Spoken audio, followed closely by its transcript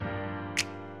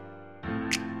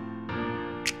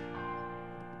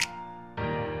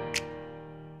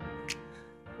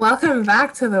Welcome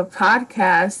back to the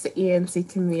podcast, ENC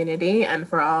community, and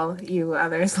for all you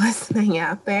others listening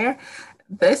out there.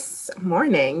 This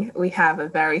morning, we have a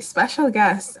very special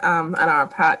guest on our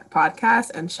podcast,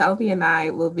 and Shelby and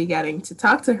I will be getting to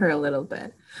talk to her a little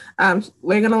bit.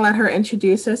 We're going to let her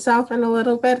introduce herself in a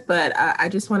little bit, but I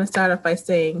just want to start off by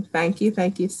saying thank you.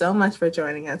 Thank you so much for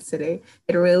joining us today.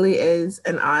 It really is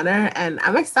an honor, and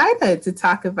I'm excited to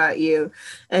talk about you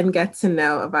and get to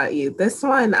know about you. This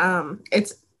one,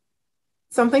 it's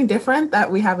something different that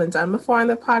we haven't done before on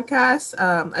the podcast,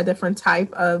 a different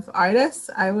type of artist,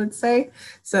 I would say.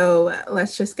 So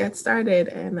let's just get started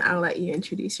and I'll let you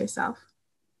introduce yourself.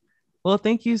 Well,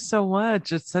 thank you so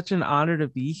much. It's such an honor to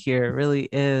be here. It really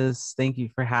is. Thank you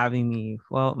for having me.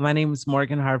 Well, my name is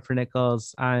Morgan Harper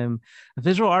Nichols. I'm a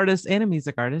visual artist and a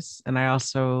music artist, and I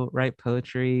also write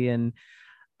poetry. And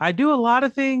I do a lot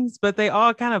of things, but they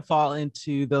all kind of fall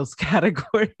into those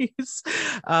categories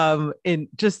in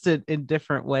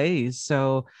different ways.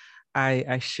 So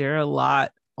I share a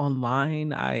lot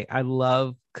online. I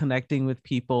love connecting with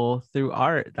people through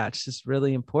art. That's just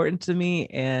really important to me.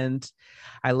 And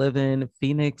I live in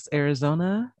Phoenix,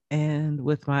 Arizona, and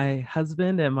with my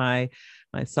husband and my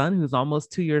son, who's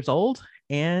almost 2 years old.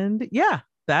 And yeah,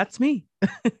 that's me.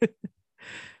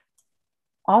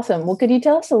 Awesome. Well, could you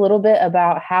tell us a little bit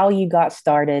about how you got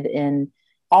started in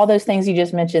all those things you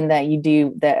just mentioned that you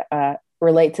do that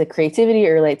relate to creativity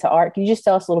or relate to art? Can you just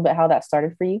tell us a little bit how that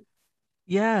started for you?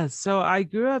 Yeah, so I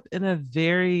grew up in a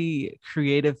very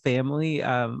creative family.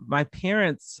 My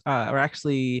parents are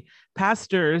actually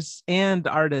pastors and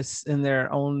artists in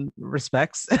their own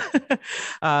respects.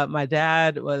 My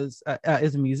dad was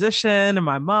is a musician, and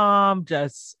my mom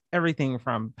just everything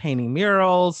from painting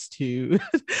murals to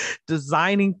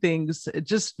designing things.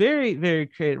 Just very, very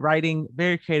creative, writing,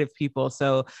 very creative people.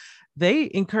 So they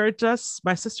encourage us,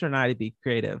 my sister and I, to be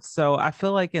creative. So I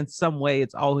feel like in some way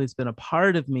it's always been a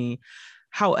part of me.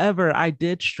 However, I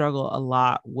did struggle a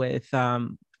lot with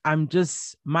I'm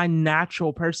just my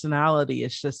natural personality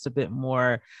is just a bit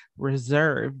more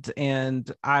reserved. And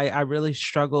I really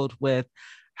struggled with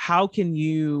how can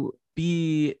you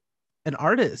be an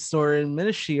artist or in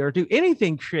ministry or do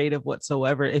anything creative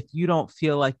whatsoever if you don't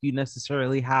feel like you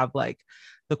necessarily have like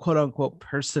the quote unquote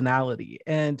personality.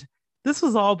 And this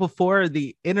was all before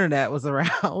the internet was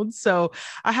around. So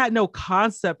I had no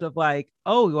concept of like,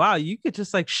 oh, wow, you could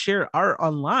just like share art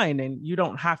online and you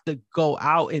don't have to go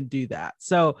out and do that.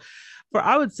 So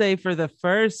I would say for the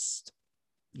first,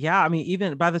 yeah, I mean,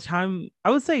 even by the time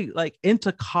I would say like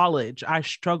into college, I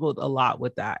struggled a lot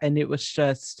with that. And it was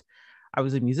just, I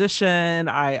was a musician.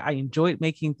 I enjoyed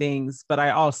making things, but I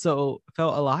also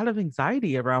felt a lot of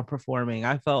anxiety around performing.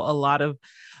 I felt a lot of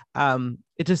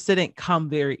it just didn't come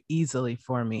very easily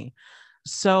for me.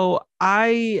 So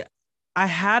I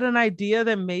had an idea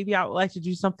that maybe I would like to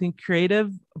do something creative,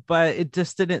 but it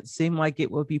just didn't seem like it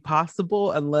would be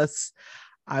possible unless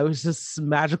I was just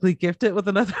magically gifted with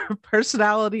another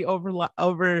personality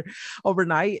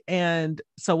overnight. And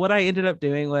so what I ended up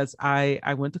doing was I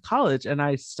went to college and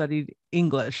I studied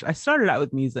English. I started out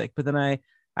with music, but then I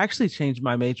actually changed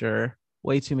my major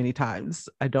way too many times.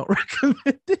 I don't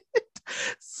recommend it.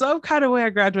 Some kind of way I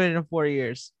graduated in 4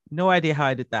 years. No idea how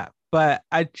I did that, but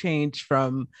I changed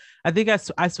from, I think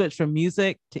I switched from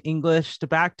music to English to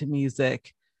back to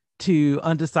music to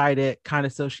undecided kind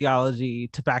of sociology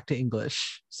to back to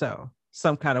English. So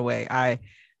some kind of way I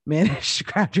managed to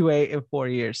graduate in 4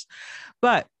 years.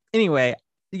 But anyway,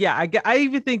 yeah, I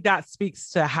even think that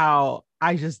speaks to how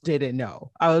I just didn't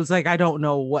know. I was like, I don't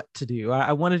know what to do.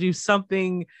 I want to do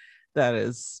something that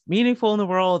is meaningful in the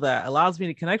world that allows me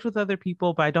to connect with other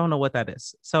people, but I don't know what that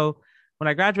is. So when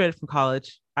I graduated from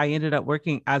college, I ended up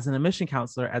working as an admission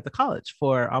counselor at the college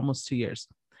for almost 2 years.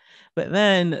 But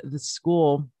then the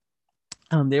school,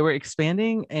 they were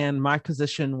expanding and my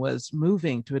position was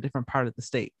moving to a different part of the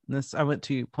state. And this, I went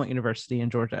to Point University in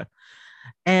Georgia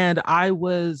and I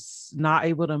was not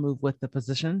able to move with the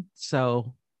position.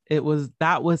 So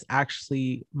that was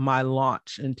actually my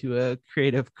launch into a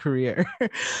creative career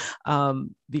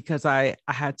because I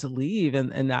had to leave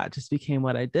and that just became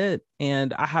what I did.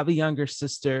 And I have a younger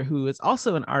sister who is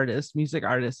also an artist, music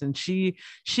artist, and she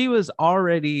was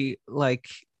already like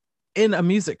in a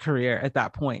music career at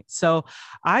that point. So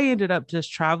I ended up just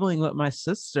traveling with my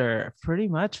sister pretty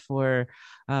much for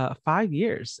 5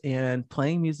 years and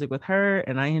playing music with her.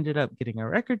 And I ended up getting a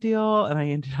record deal and I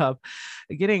ended up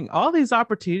getting all these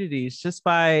opportunities just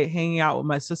by hanging out with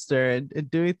my sister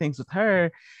and doing things with her.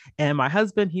 And my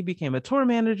husband, he became a tour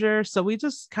manager. So we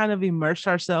just kind of immersed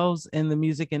ourselves in the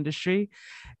music industry.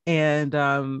 And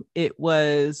it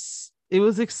was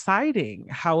exciting.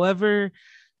 However,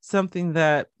 something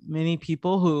that many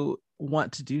people who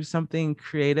want to do something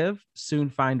creative soon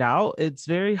find out. It's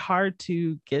very hard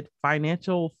to get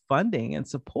financial funding and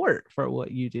support for what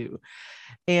you do.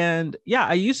 And yeah,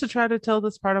 I used to try to tell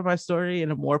this part of my story in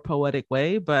a more poetic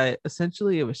way, but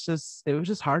essentially it was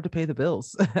just hard to pay the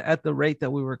bills at the rate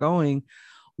that we were going,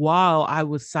 while I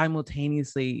was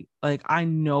simultaneously like, I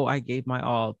know I gave my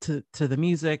all to the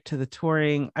music, to the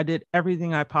touring. I did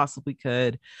everything I possibly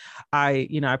could. I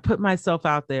put myself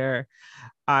out there.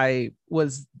 I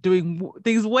was doing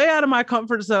things way out of my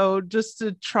comfort zone just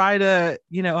to try to,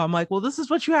 I'm like, well, this is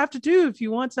what you have to do if you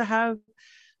want to have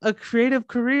a creative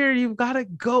career. You've got to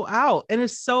go out. And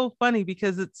it's so funny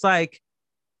because it's like,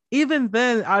 even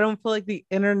then, I don't feel like the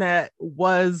internet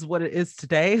was what it is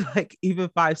today. Like even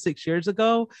 5-6 years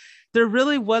ago, there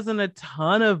really wasn't a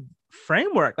ton of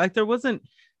framework. Like there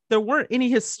weren't any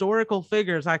historical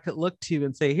figures I could look to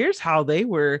and say, here's how they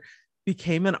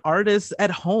became an artist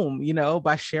at home,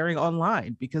 by sharing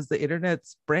online, because the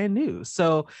internet's brand new.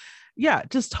 So yeah,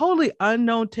 just totally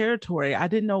unknown territory. I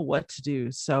didn't know what to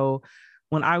do. So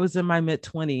when I was in my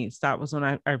mid-20s, that was when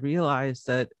I realized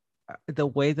that the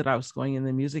way that I was going in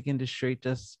the music industry,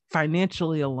 just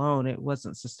financially alone, it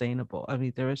wasn't sustainable. I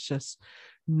mean, there was just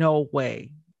no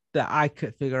way that I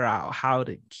could figure out how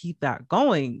to keep that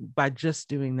going by just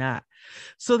doing that.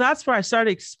 So that's where I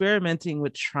started experimenting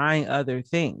with trying other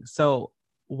things. So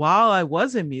while I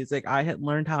was in music, I had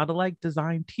learned how to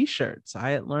design t-shirts. I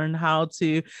had learned how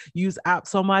to use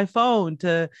apps on my phone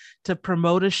to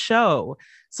promote a show.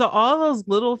 So all those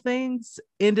little things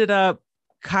ended up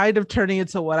kind of turning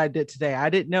into what I did today.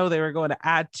 I didn't know they were going to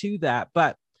add to that,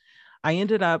 but I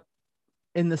ended up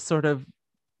in this sort of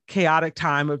chaotic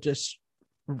time of just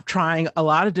trying a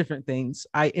lot of different things.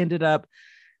 I ended up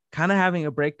kind of having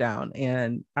a breakdown,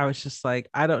 and I was just like,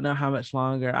 I don't know how much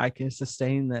longer I can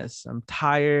sustain this. I'm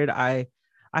tired. I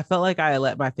felt like I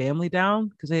let my family down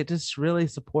because they just really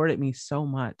supported me so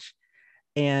much.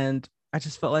 And I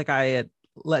just felt like I had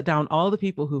let down all the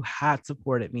people who had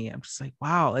supported me. I'm just like,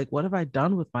 wow, like what have I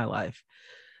done with my life?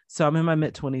 So I'm in my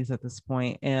mid-20s at this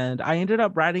point, and I ended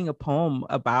up writing a poem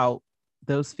about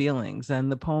those feelings. And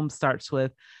the poem starts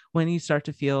with, when you start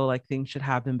to feel like things should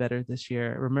have been better this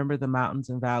year, remember the mountains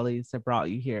and valleys that brought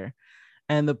you here.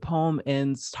 And the poem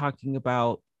ends talking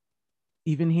about,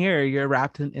 even here, you're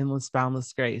wrapped in endless,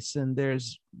 boundless grace, and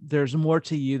there's more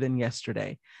to you than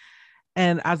yesterday.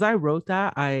 And as I wrote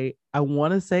that, I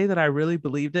want to say that I really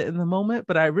believed it in the moment,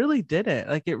 but I really didn't.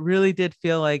 Like it really did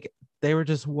feel like they were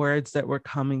just words that were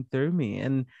coming through me.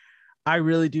 And I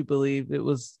really do believe it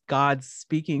was God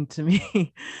speaking to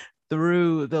me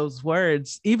through those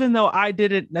words, even though I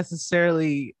didn't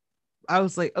necessarily. I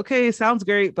was like, okay, sounds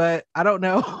great, but I don't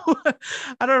know.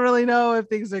 I don't really know if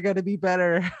things are going to be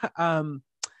better.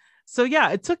 So yeah,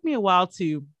 it took me a while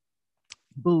to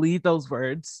believe those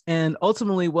words. And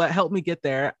ultimately what helped me get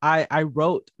there, I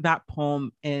wrote that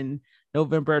poem in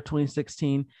November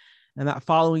 2016. And that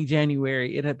following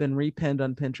January, it had been repinned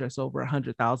on Pinterest over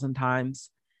 100,000 times.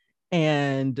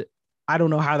 And I don't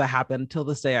know how that happened. Till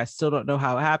this day, I still don't know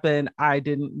how it happened. I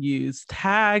didn't use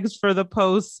tags for the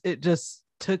posts. It just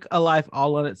took a life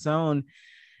all on its own.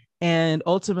 And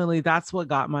ultimately, that's what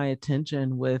got my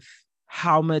attention, with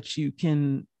how much you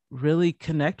can really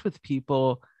connect with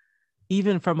people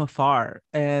even from afar.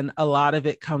 And a lot of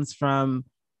it comes from,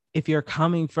 if you're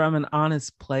coming from an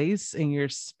honest place and you're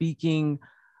speaking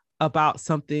about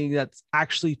something that's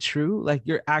actually true, like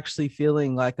you're actually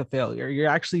feeling like a failure, you're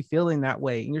actually feeling that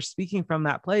way, and you're speaking from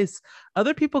that place,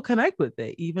 other people connect with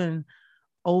it, even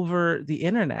over the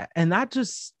internet. And that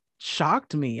just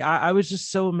shocked me. I was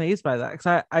just so amazed by that,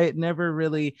 because I had never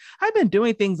really, I've been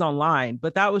doing things online,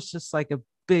 but that was just like a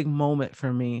big moment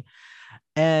for me.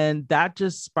 And that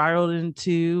just spiraled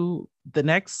into the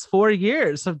next 4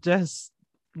 years of just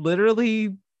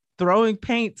literally throwing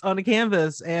paint on a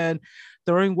canvas and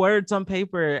throwing words on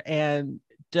paper, and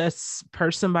just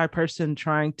person by person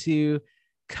trying to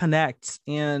connect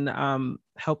and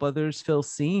help others feel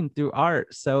seen through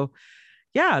art. So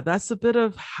yeah, that's a bit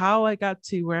of how I got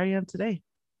to where I am today.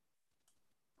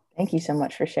 Thank you so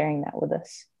much for sharing that with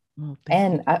us. Well,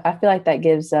 and I feel like that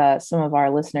gives some of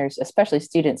our listeners, especially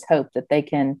students, hope that they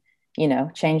can,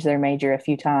 change their major a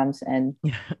few times and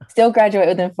still graduate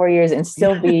within 4 years and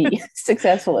still be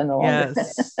successful in the long run.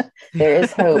 Yes. There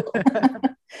is hope.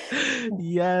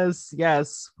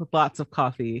 Yes. With lots of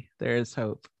coffee, there is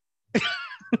hope.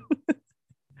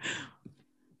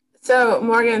 So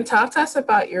Morgan, talk to us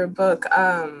about your book,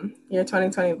 your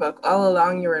 2020 book, All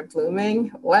Along You Were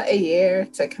Blooming. What a year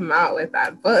to come out with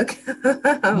that book.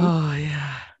 Oh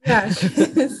yeah. Yeah,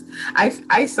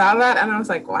 I saw that and I was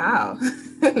like, wow.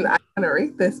 want to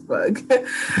read this book.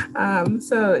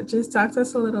 So just talk to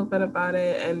us a little bit about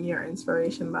it and your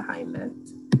inspiration behind it.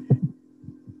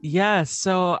 Yeah,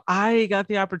 so I got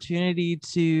the opportunity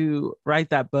to write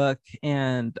that book,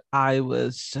 and I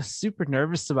was just super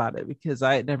nervous about it because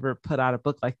I had never put out a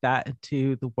book like that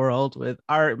into the world with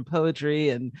art and poetry,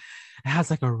 and it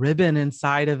has like a ribbon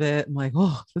inside of it. I'm like,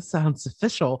 oh, this sounds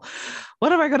official.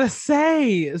 What am I going to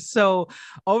say? So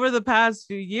over the past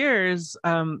few years,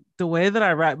 the way that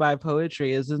I write my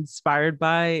poetry is inspired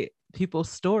by people's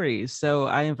stories. So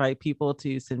I invite people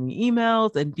to send me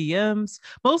emails and DMs,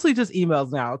 mostly just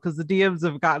emails now, because the DMs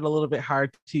have gotten a little bit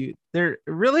they're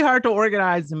really hard to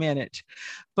organize and manage,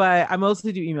 but I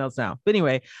mostly do emails now. But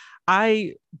anyway,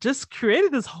 I just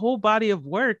created this whole body of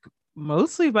work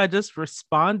mostly by just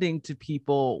responding to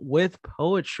people with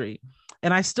poetry.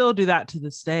 And I still do that to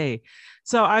this day.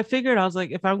 So I figured, I was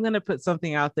like, if I'm going to put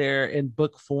something out there in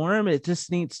book form, it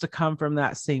just needs to come from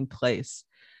that same place.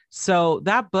 So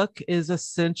that book is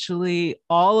essentially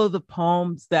all of the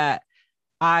poems that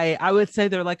I would say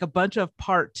they're like a bunch of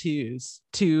part twos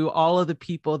to all of the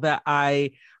people that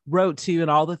I wrote to and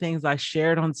all the things I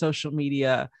shared on social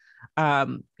media.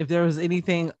 If there was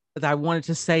anything that I wanted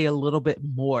to say a little bit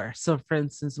more. So for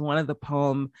instance, one of the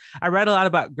poem, I read a lot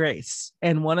about grace,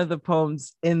 and one of the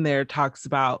poems in there talks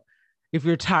about if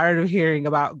you're tired of hearing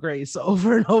about grace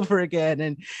over and over again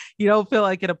and you don't feel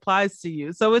like it applies to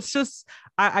you. So it's just,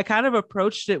 I kind of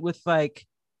approached it with like,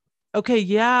 okay,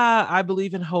 yeah, I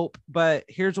believe in hope, but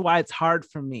here's why it's hard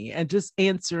for me, and just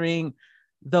answering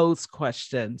those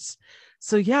questions.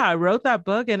 So yeah, I wrote that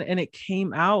book, and it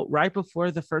came out right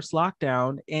before the first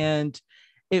lockdown. And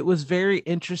it was very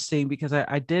interesting because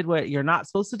I did what you're not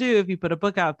supposed to do if you put a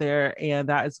book out there, and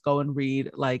that is go and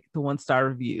read like the 1-star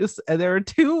reviews. And there were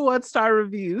 2 1-star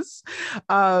reviews.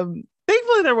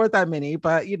 Thankfully, there weren't that many,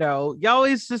 but you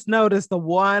always just notice the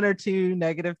 1 or 2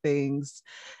 negative things.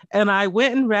 And I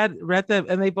went and read them,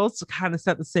 and they both kind of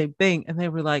said the same thing. And they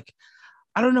were like,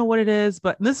 I don't know what it is,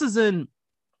 but this is in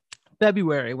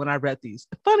February when I read these.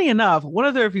 Funny enough, one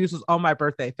of the reviews was on my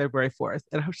birthday, February 4th.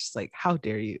 And I was just like, how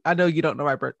dare you? I know you don't know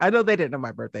my birthday. I know they didn't know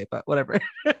my birthday, but whatever.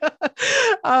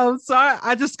 So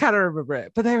I just kind of remember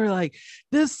it. But they were like,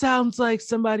 this sounds like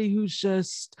somebody who's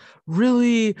just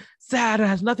really sad and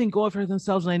has nothing going for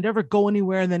themselves, and they never go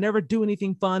anywhere, and they never do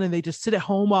anything fun, and they just sit at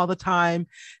home all the time.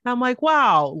 And I'm like,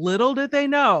 wow, little did they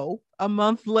know a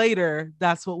month later,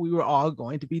 that's what we were all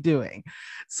going to be doing.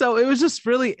 So it was just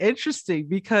really interesting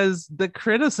because the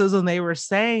criticism they were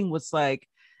saying was like,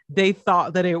 they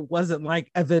thought that it wasn't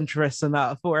like adventurous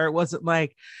enough, or it wasn't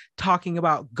like talking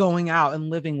about going out and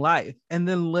living life. And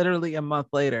then literally a month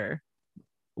later,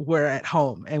 we're at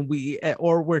home and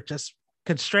we're just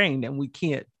constrained and we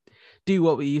can't do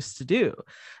what we used to do.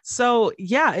 So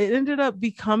yeah, it ended up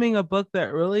becoming a book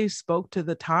that really spoke to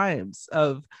the times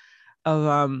of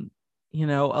a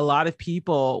lot of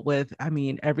people with,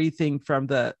 everything from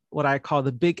what I call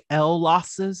the big L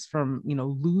losses, from,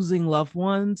 losing loved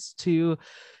ones to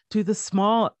the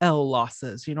small L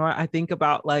losses. I think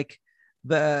about like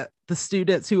the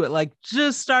students who had like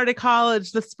just started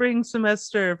college the spring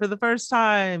semester for the first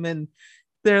time. And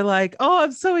they're like, oh,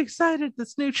 I'm so excited,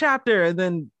 this new chapter. And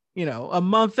then, a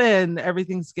month in,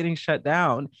 everything's getting shut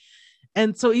down.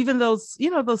 And so even those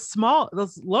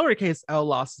lowercase L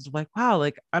losses, like, wow,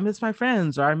 like I miss my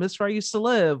friends, or I miss where I used to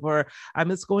live, or I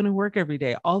miss going to work every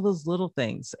day, all those little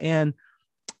things. And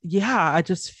yeah, I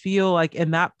just feel like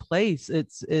in that place,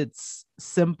 it's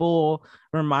simple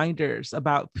reminders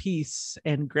about peace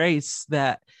and grace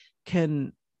that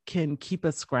can keep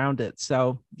us grounded.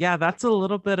 So yeah, that's a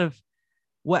little bit of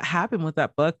what happened with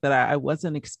that book that I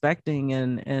wasn't expecting.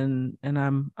 And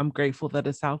I'm grateful that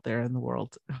it's out there in the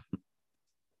world.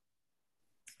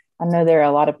 I know there are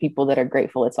a lot of people that are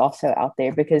grateful it's also out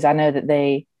there, because I know that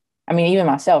even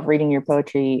myself reading your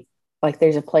poetry, like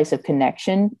there's a place of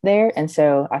connection there. And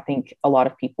so I think a lot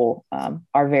of people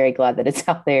are very glad that it's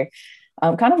out there.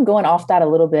 Kind of going off that a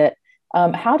little bit,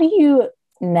 how do you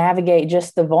navigate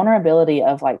just the vulnerability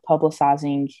of like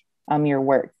publicizing your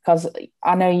work? Because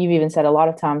I know you've even said a lot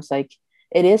of times, like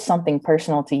it is something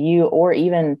personal to you, or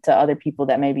even to other people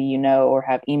that maybe or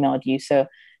have emailed you. So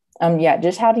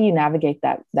just how do you navigate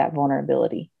that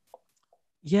vulnerability?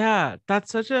 Yeah,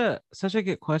 that's such a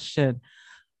good question.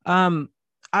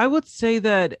 I would say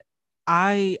that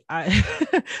I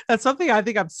that's something I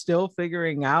think I'm still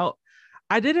figuring out.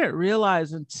 I didn't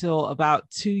realize until about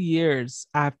 2 years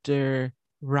after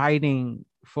writing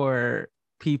for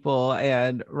people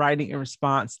and writing in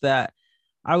response that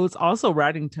I was also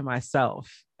writing to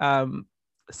myself.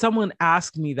 Someone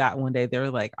asked me that one day. They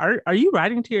were like, are you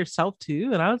writing to yourself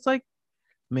too? And I was like,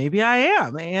 maybe I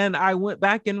am. And I went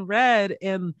back and read,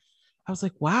 and I was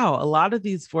like, wow, a lot of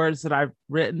these words that I've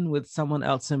written with someone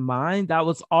else in mind, that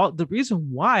was all the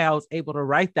reason why I was able to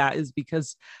write that, is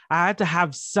because I had to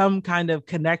have some kind of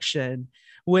connection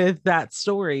with that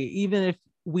story, even if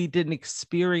we didn't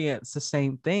experience the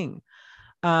same thing.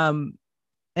 Um,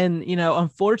 and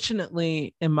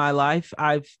unfortunately in my life,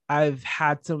 I've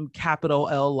had some capital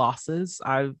L losses.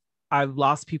 I've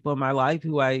lost people in my life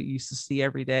who I used to see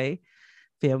every day,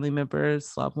 family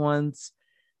members, loved ones.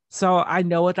 So I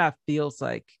know what that feels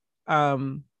like.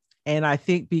 And I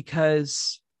think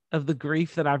because of the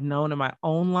grief that I've known in my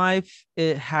own life,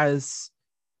 it has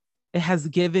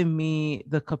given me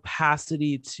the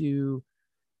capacity to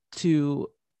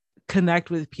connect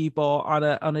with people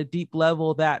on a deep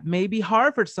level that may be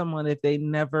hard for someone if they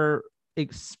never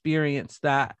experienced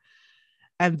that.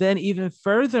 And then even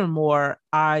furthermore,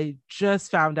 I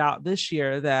just found out this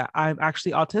year that I'm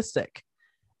actually autistic,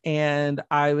 and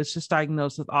I was just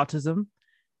diagnosed with autism.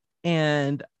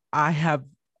 And I have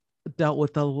dealt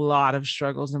with a lot of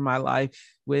struggles in my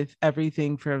life, with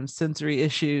everything from sensory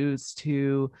issues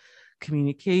to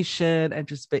communication, and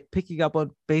just picking up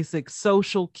on basic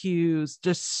social cues,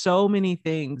 just so many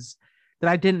things that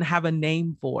I didn't have a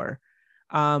name for.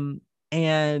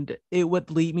 And it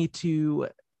would lead me to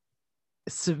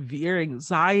severe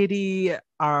anxiety,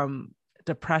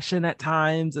 depression at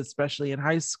times, especially in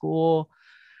high school.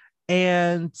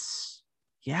 And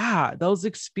yeah, those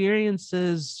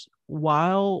experiences,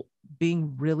 while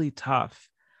being really tough,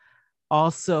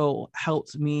 also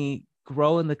helped me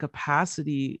grow in the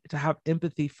capacity to have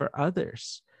empathy for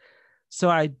others. So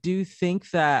I do think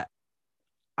that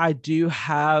I do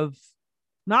have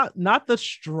not the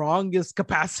strongest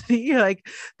capacity. Like,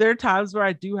 there are times where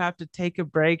I do have to take a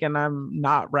break and I'm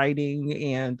not writing.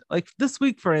 And like this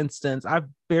week, for instance, I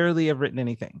barely have written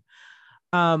anything.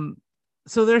 Um,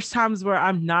 so there's times where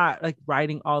I'm not like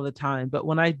writing all the time, but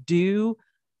when I do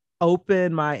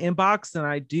open my inbox and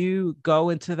I do go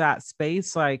into that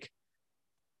space, like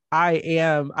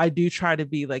I do try to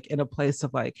be like in a place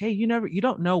of like, hey, you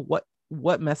don't know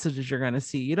what messages you're going to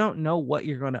see. You don't know what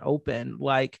you're going to open.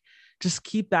 Like, just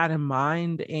keep that in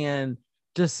mind and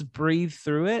just breathe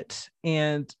through it.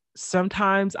 And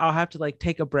sometimes I'll have to like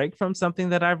take a break from something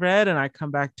that I've read and I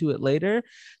come back to it later.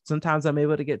 Sometimes I'm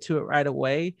able to get to it right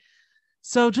away.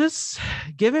 So just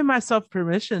giving myself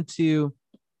permission to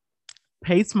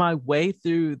pace my way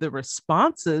through the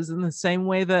responses in the same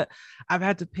way that I've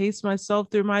had to pace myself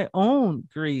through my own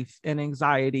grief and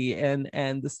anxiety and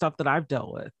the stuff that I've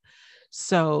dealt with.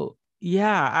 So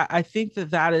yeah, I think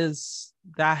that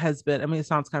has been, I mean, it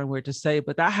sounds kind of weird to say,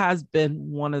 but that has been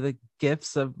one of the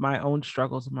gifts of my own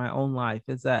struggles in my own life,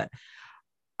 is that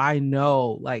I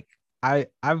know, like,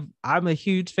 I'm a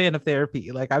huge fan of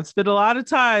therapy. Like, I've spent a lot of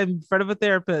time in front of a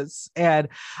therapist, and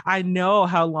I know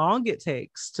how long it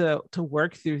takes to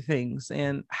work through things,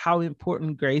 and how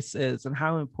important grace is, and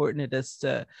how important it is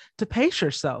to pace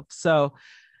yourself. So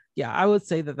yeah, I would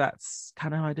say that that's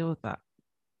kind of how I deal with that.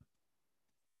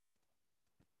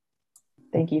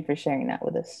 Thank you for sharing that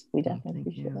with us. We definitely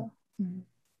appreciate that. Mm-hmm.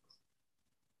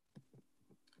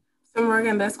 So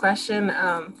Morgan, this question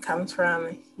comes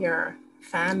from your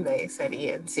fan base at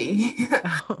ENC.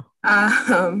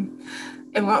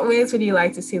 In what ways would you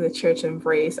like to see the church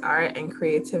embrace art and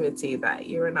creativity that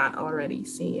you are not already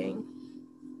seeing?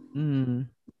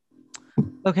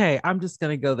 Okay, I'm just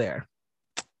going to go there.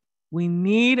 We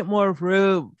need more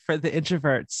room for the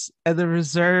introverts and the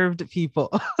reserved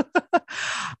people.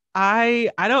 I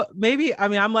don't, maybe, I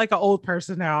mean, I'm like an old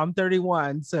person now. I'm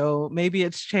 31, so maybe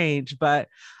it's changed. But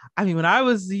I mean, when I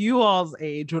was you all's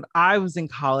age, when I was in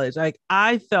college, like,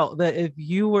 I felt that if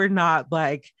you were not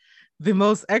like the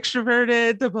most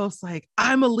extroverted, the most like,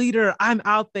 I'm a leader, I'm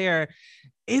out there,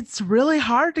 it's really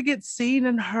hard to get seen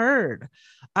and heard.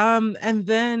 And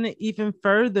then even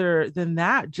further than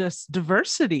that, just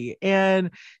diversity.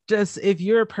 And just, if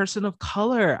you're a person of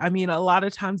color, I mean, a lot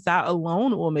of times that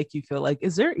alone will make you feel like,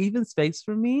 is there even space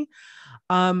for me?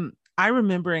 I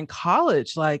remember in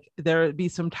college, like, there would be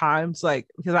some times, like,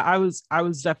 because I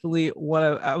was definitely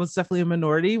I was definitely a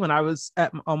minority when I was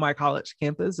on my college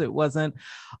campus. It wasn't,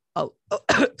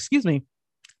 excuse me,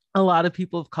 a lot of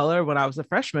people of color when I was a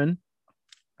freshman.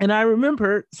 And I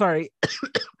remember, sorry,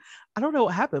 I don't know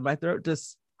what happened. My throat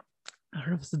just, I don't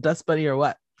know if it's a dust bunny or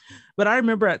what, but I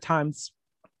remember at times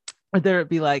where there would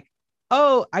be like,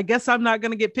 oh, I guess I'm not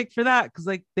going to get picked for that, because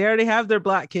like they already have their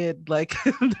black kid. Like,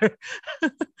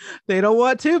 they don't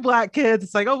want two black kids.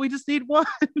 It's like, oh, we just need one.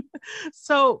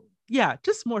 So yeah,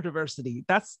 just more diversity.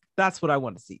 That's what I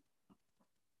want to see.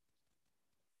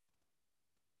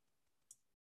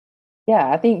 Yeah,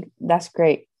 I think that's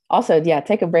great. Also, yeah,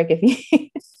 take a break if you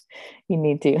you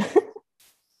need to.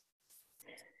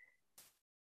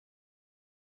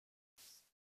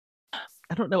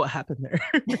 I don't know what happened there.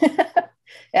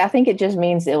 I think it just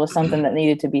means it was something that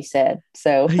needed to be said.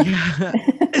 So, Yeah.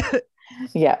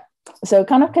 yeah. So,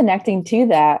 kind of connecting to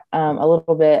that a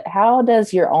little bit, how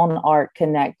does your own art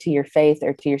connect to your faith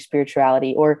or to your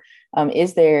spirituality, or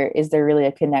is there really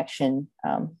a connection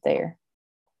there?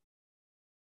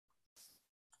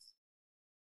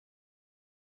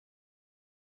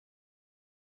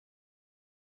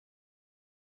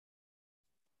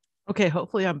 Okay,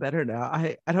 hopefully I'm better now.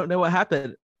 I don't know what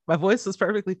happened. My voice was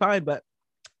perfectly fine, but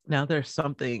now there's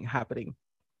something happening.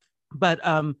 But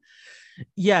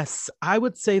yes, I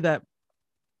would say that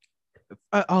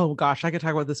oh gosh, I could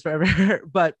talk about this forever,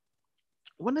 but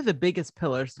one of the biggest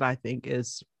pillars that I think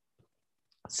is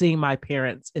seeing my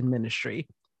parents in ministry.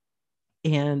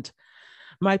 And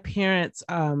my parents,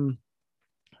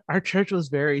 our church was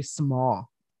very small,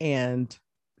 and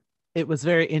it was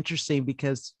very interesting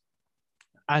because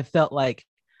I felt like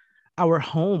our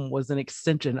home was an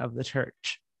extension of the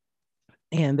church.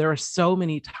 And there were so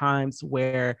many times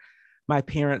where my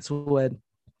parents would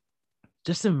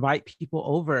just invite people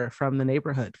over from the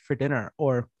neighborhood for dinner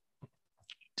or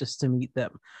just to meet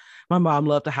them. My mom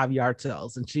loved to have yard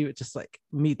sales, and she would just like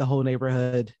meet the whole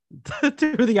neighborhood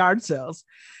through the yard sales.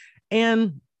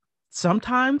 And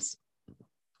sometimes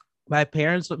my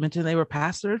parents would mention they were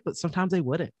pastors, but sometimes they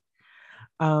wouldn't.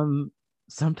 Um,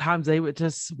 Sometimes they would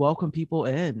just welcome people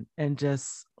in and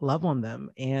just love on them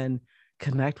and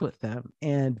connect with them.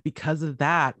 And because of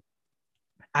that,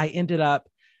 I ended up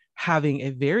having a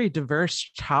very diverse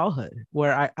childhood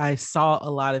where I saw a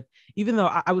lot of, even though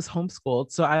I was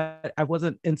homeschooled, so I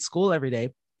wasn't in school every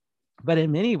day, but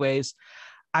in many ways,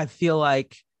 I feel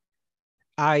like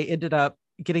I ended up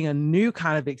getting a new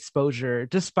kind of exposure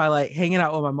just by like hanging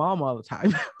out with my mom all the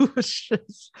time, who was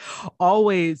just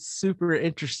always super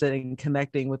interested in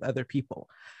connecting with other people.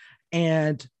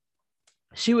 And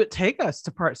she would take us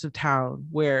to parts of town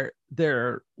where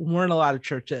there weren't a lot of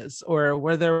churches or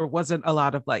where there wasn't a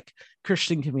lot of like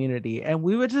Christian community. And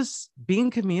we would just be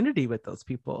in community with those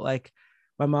people. Like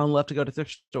my mom loved to go to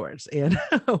thrift stores, and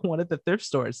one of the thrift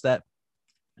stores that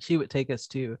she would take us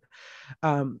to,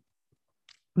 um,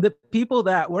 the people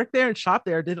that worked there and shop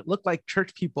there didn't look like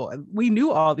church people. And we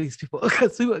knew all these people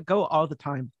because we would go all the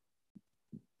time.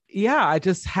 Yeah, I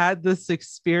just had this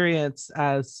experience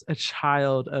as a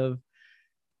child of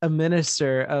a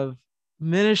minister of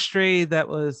ministry that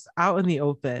was out in the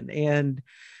open and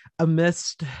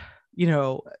amidst,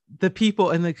 the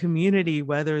people in the community,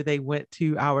 whether they went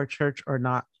to our church or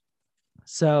not.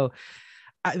 So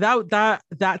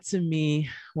that to me,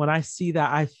 when I see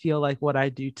that, I feel like what I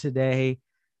do today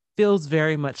feels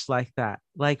very much like that.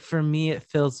 Like for me, it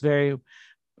feels very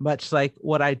much like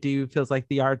what I do feels like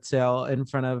the yard sale in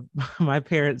front of my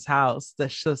parents' house.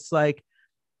 That's just like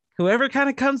whoever kind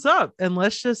of comes up, and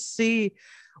let's just see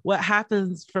what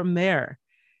happens from there.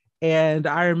 And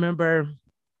I remember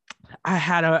I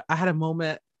had a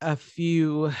moment I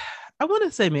want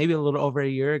to say maybe a little over a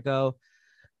year ago,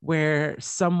 where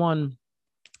someone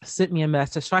sent me a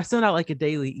message. So I send out like a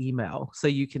daily email. So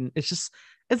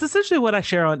it's essentially what I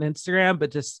share on Instagram, but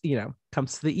just,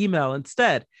 comes to the email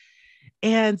instead.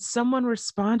 And someone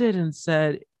responded and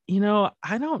said,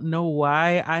 I don't know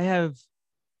why I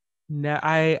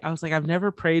was like, I've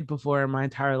never prayed before in my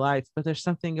entire life, but there's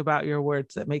something about your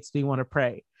words that makes me want to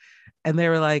pray. And they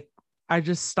were like, I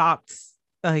just stopped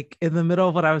like in the middle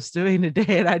of what I was doing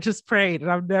today and I just prayed, and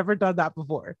I've never done that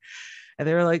before. And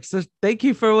they were like, so thank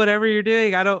you for whatever you're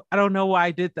doing. I don't know why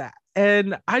I did that.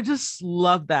 And I just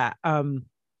love that.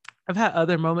 I've had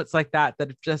other moments like that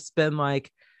have just been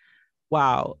like,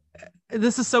 wow,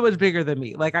 this is so much bigger than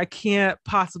me. Like I can't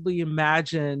possibly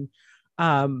imagine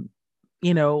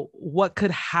what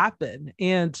could happen.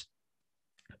 And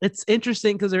it's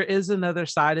interesting because there is another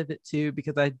side of it too,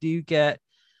 because I do get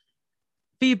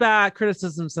feedback,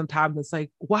 criticism sometimes. It's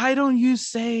like, why don't you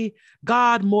say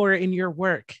God more in your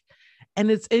work? And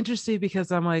it's interesting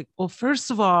because I'm like, well,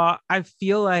 first of all, I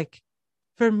feel like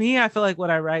for me, I feel like what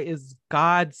I write is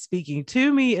God speaking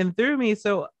to me and through me.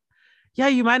 So yeah,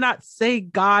 you might not say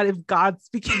God if God's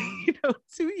speaking,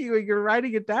 to you and you're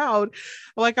writing it down.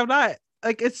 Like I'm not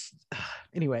like it's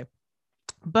anyway.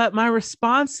 But my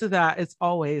response to that is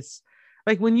always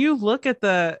like when you look at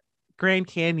the Grand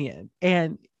Canyon,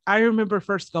 and I remember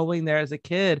first going there as a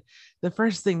kid, the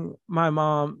first thing my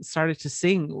mom started to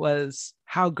sing was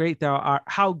how great thou art,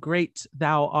 how great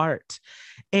thou art.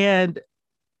 And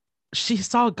she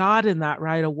saw God in that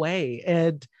right away.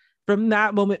 And from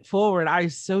that moment forward, I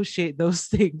associate those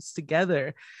things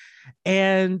together.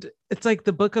 And it's like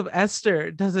the book of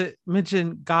Esther doesn't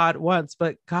mention God once,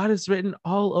 but God is written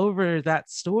all over that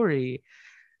story.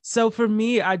 So for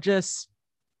me, I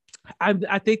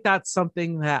think that's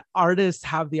something that artists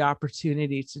have the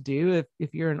opportunity to do.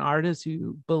 If you're an artist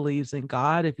who believes in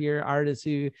God, if you're an artist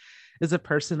who is a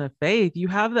person of faith, you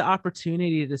have the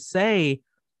opportunity to say,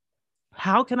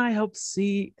 how can I help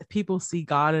people see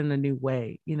God in a new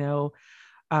way?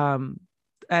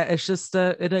 It's just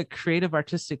in a creative,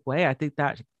 artistic way. I think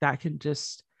that can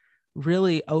just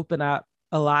really open up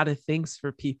a lot of things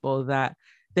for people that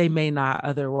they may not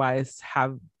otherwise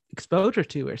have exposure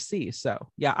to or see. So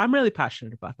yeah, I'm really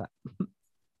passionate about that.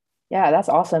 Yeah, that's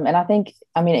awesome. And I think,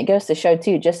 it goes to show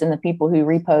too, just in the people who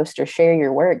repost or share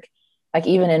your work, like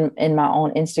even in my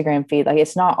own Instagram feed, like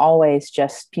it's not always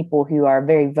just people who are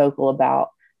very vocal about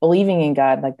believing in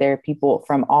God. Like there are people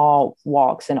from all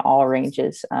walks and all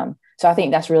ranges. So I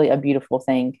think that's really a beautiful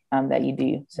thing that you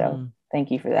do. So thank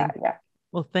you for that. Yeah.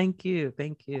 Well, thank you.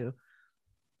 Thank you.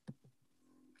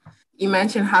 You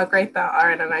mentioned how great thou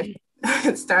art, and I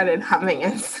started humming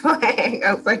and swaying.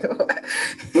 I was like, what?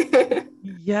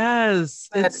 Yes.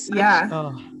 Love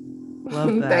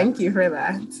that. Thank you for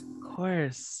that. Of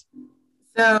course.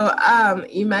 So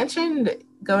you mentioned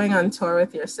going on tour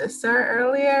with your sister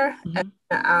earlier. And,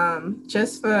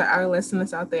 just for our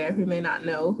listeners out there who may not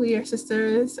know who your sister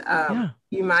is,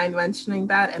 you mind mentioning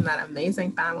that and that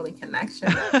amazing family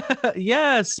connection?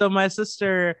 Yeah. So my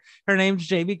sister, her name's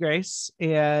Jamie Grace,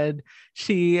 and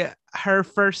her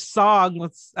first song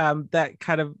was that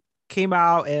kind of came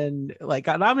out and like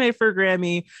got nominated for a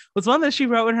Grammy was one that she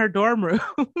wrote in her dorm room.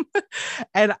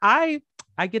 And I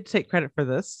get to take credit for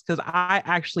this because I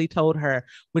actually told her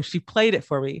when she played it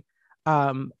for me,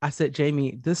 I said,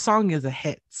 Jamie, this song is a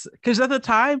hit. Because at the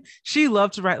time she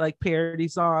loved to write like parody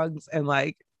songs and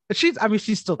like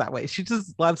she's still that way. She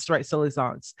just loves to write silly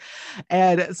songs.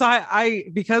 And so I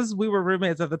because we were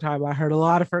roommates at the time, I heard a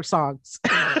lot of her songs.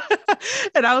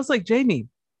 And I was like, Jamie,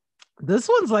 this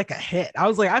one's like a hit. I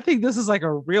was like, I think this is like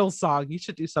a real song. You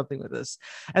should do something with this.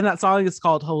 And that song is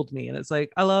called Hold Me. And it's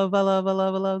like, I love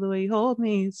the way you hold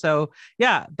me. So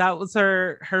yeah, that was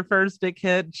her first big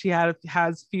hit. She has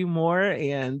a few more.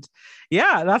 And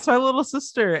yeah, that's my little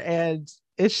sister. And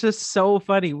it's just so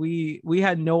funny. We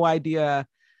had no idea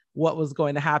what was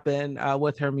going to happen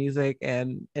with her music,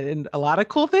 and a lot of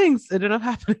cool things ended up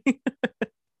happening.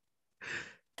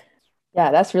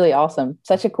 Yeah, that's really awesome.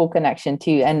 Such a cool connection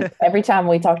too. And every time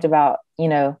we talked about, we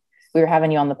were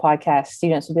having you on the podcast,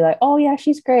 students would be like, oh yeah,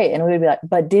 she's great. And we would be like,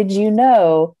 but did you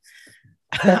know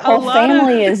the whole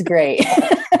family is great?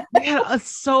 Yeah,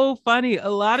 it's so funny. A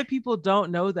lot of people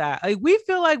don't know that. Like we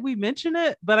feel like we mention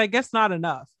it, but I guess not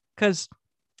enough. Because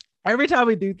every time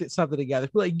we do something together,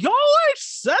 we're like, y'all are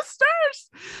sisters.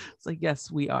 It's like, yes,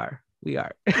 we are. We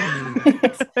are.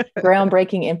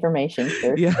 Groundbreaking information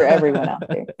for everyone out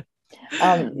there.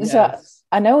 Yes. So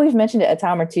I know we've mentioned it a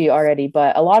time or two already,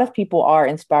 but a lot of people are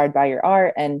inspired by your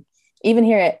art. And even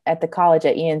here at the college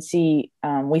at ENC,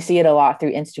 we see it a lot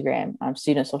through Instagram.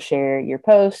 Students will share your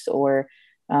posts or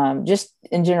just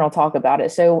in general talk about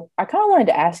it. So I kind of wanted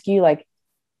to ask you, like,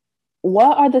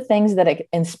 what are the things that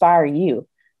inspire you?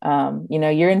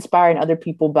 You're inspiring other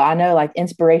people, but I know like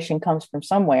inspiration comes from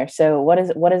somewhere. So what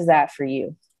is that for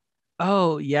you?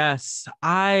 Oh, yes.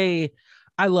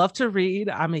 I love to read.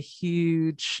 I'm a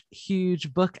huge,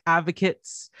 huge book advocate.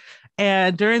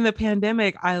 And during the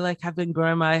pandemic, I have been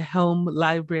growing my home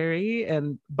library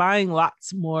and buying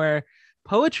lots more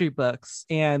poetry books.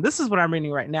 And this is what I'm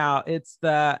reading right now. It's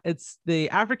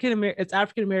African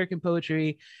American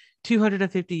poetry,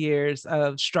 250 years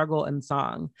of struggle and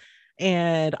song.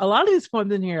 And a lot of these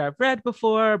poems in here I've read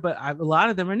before, but a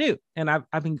lot of them are new. And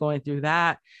I've been going through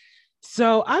that.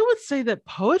 So I would say that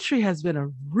poetry has been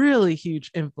a really huge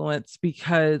influence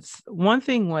because one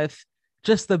thing with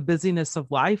just the busyness of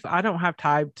life, I don't have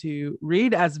time to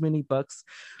read as many books,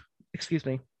 excuse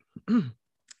me,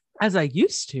 as I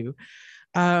used to.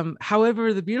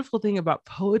 However, the beautiful thing about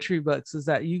poetry books is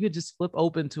that you could just flip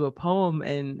open to a poem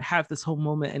and have this whole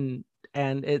moment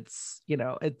and it's,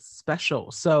 it's special.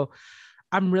 So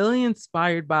I'm really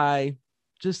inspired by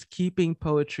just keeping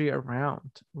poetry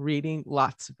around, reading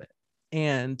lots of it.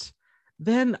 And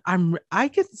then I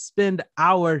can spend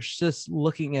hours just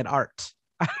looking at art.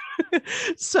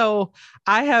 So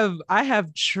I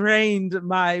have trained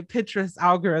my Pinterest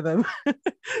algorithm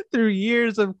through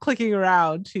years of clicking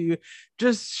around to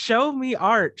just show me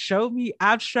art, show me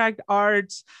abstract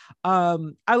art.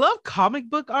 I love comic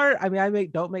book art. I mean,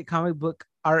 don't make comic book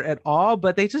art at all,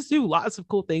 but they just do lots of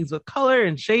cool things with color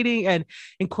and shading and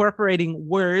incorporating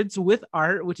words with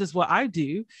art, which is what I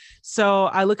do. So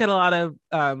I look at a lot of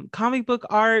comic book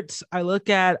art. I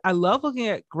love looking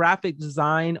at graphic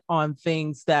design on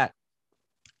things that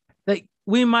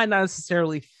we might not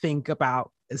necessarily think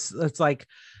about. It's like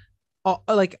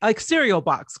cereal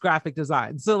box graphic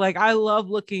design. So like I love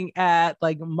looking at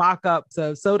like mock-ups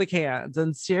of soda cans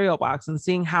and cereal box and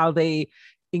seeing how they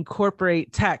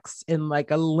incorporate text in like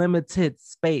a limited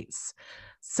space.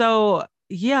 So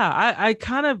yeah, I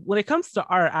kind of, when it comes to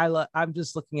art, I'm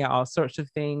just looking at all sorts of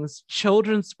things.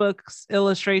 Children's books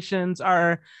illustrations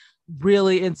are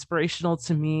really inspirational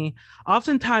to me.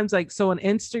 Oftentimes, like, so on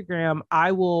Instagram,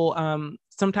 I will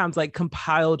sometimes like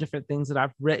compile different things that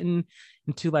I've written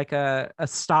into like a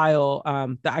style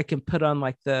that I can put on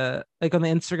like on the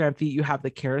Instagram feed, you have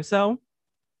the carousel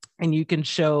and you can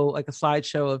show like a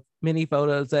slideshow of many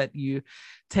photos that you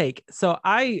take. So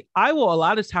I will a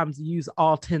lot of times use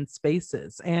all 10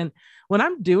 spaces. And when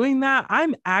I'm doing that,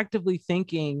 I'm actively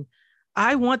thinking,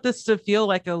 I want this to feel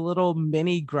like a little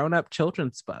mini grown-up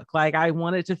children's book. Like I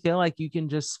want it to feel like you can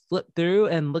just flip through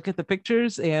and look at the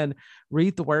pictures and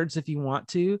read the words if you want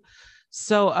to.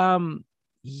 So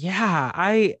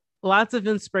yeah, lots of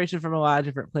inspiration from a lot of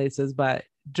different places, but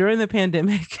during the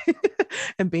pandemic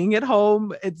and being at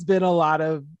home, it's been a lot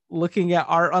of looking at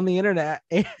art on the internet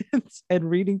and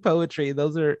reading poetry.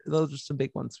 Those are some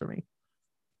big ones for me.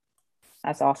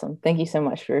 That's awesome. Thank you so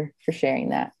much for sharing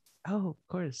that. Oh, of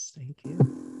course. Thank you.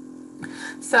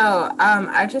 So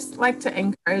I just like to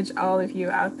encourage all of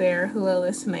you out there who are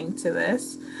listening to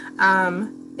this.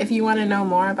 If you want to know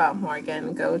more about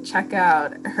Morgan, go check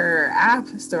out her app,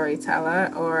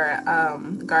 Storyteller, or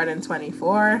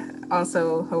Garden24.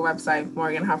 Also, her website,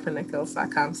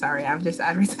 morganhoppernichols.com. Sorry, I'm just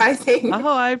advertising. Oh,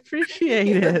 I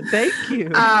appreciate it. Thank you.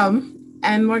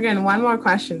 And Morgan, one more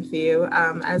question for you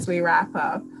as we wrap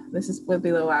up. Would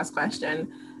be the last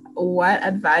question. What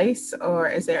advice, or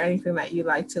is there anything that you'd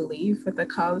like to leave with the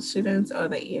college students or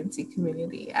the ENC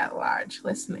community at large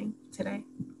listening today?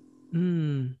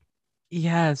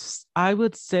 Yes, I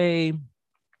would say,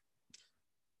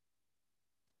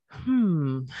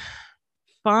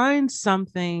 find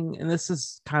something, and this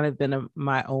has kind of been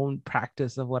my own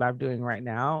practice of what I'm doing right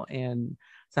now, and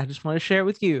so I just want to share it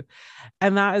with you,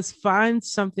 and that is find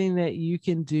something that you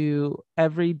can do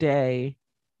every day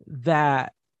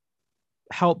that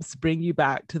helps bring you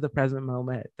back to the present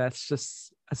moment. That's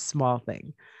just a small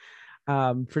thing.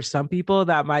 For some people,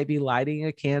 that might be lighting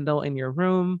a candle in your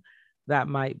room. That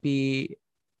might be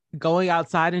going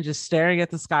outside and just staring at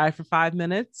the sky for 5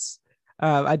 minutes.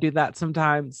 I do that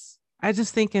sometimes. I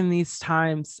just think in these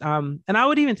times, and I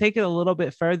would even take it a little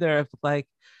bit further, if like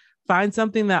find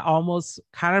something that almost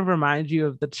kind of reminds you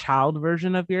of the child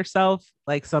version of yourself,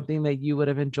 like something that you would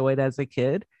have enjoyed as a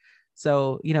kid.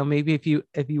 So, maybe if you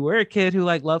were a kid who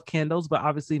like loved candles, but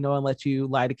obviously no one let you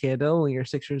light a candle when you're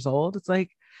 6 years old, it's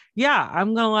like, yeah,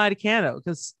 I'm going to light a candle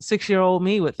because 6-year-old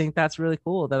me would think that's really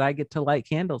cool that I get to light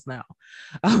candles now.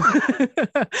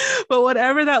 But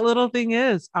whatever that little thing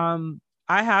is, I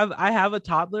have a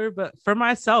toddler, but for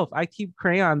myself, I keep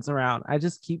crayons around. I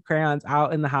just keep crayons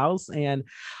out in the house and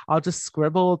I'll just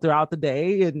scribble throughout the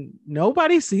day and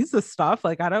nobody sees the stuff.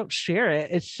 Like I don't share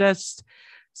it. It's just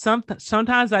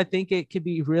sometimes I think it could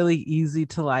be really easy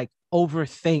to like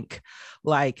overthink,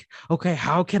 like, okay,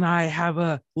 how can I have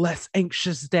a less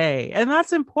anxious day? And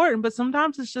that's important, but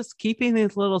sometimes it's just keeping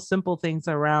these little simple things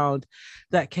around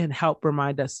that can help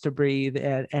remind us to breathe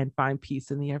and find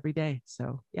peace in the everyday.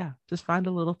 So yeah, just find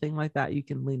a little thing like that you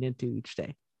can lean into each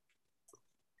day.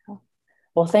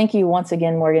 Well, thank you once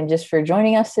again, Morgan, just for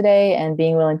joining us today and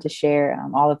being willing to share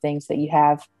all the things that you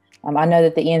have. I know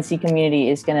that the ENC community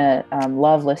is going to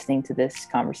love listening to this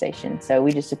conversation. So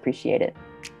we just appreciate it.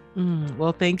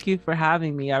 Well, thank you for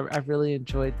having me. I've really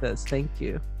enjoyed this. Thank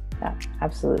you. Yeah,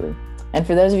 absolutely. And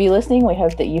for those of you listening, we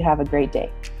hope that you have a great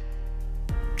day.